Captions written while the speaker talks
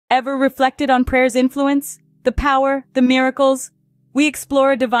Ever reflected on prayer's influence? The power, the miracles? We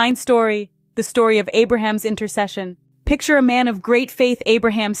explore a divine story, the story of Abraham's intercession. Picture a man of great faith,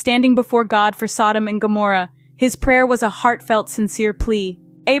 Abraham, standing before God for Sodom and Gomorrah. His prayer was a heartfelt, sincere plea.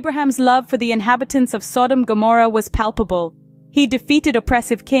 Abraham's love for the inhabitants of Sodom and Gomorrah was palpable. He defeated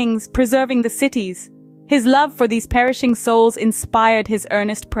oppressive kings, preserving the cities. His love for these perishing souls inspired his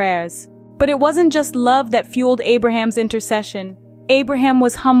earnest prayers. But it wasn't just love that fueled Abraham's intercession. Abraham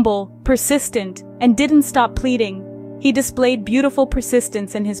was humble, persistent, and didn't stop pleading. He displayed beautiful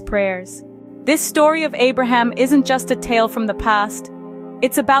persistence in his prayers. This story of Abraham isn't just a tale from the past.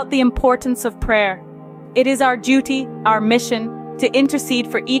 It's about the importance of prayer. It is our duty, our mission, to intercede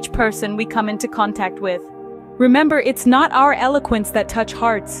for each person we come into contact with. Remember, it's not our eloquence that touch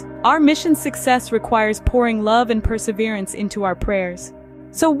hearts. Our mission's success requires pouring love and perseverance into our prayers.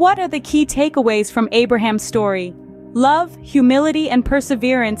 So what are the key takeaways from Abraham's story? Love, humility, and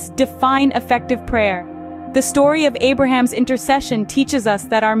perseverance define effective prayer. The story of Abraham's intercession teaches us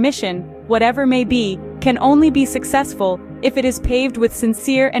that our mission, whatever may be, can only be successful if it is paved with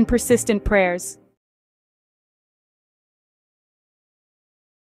sincere and persistent prayers.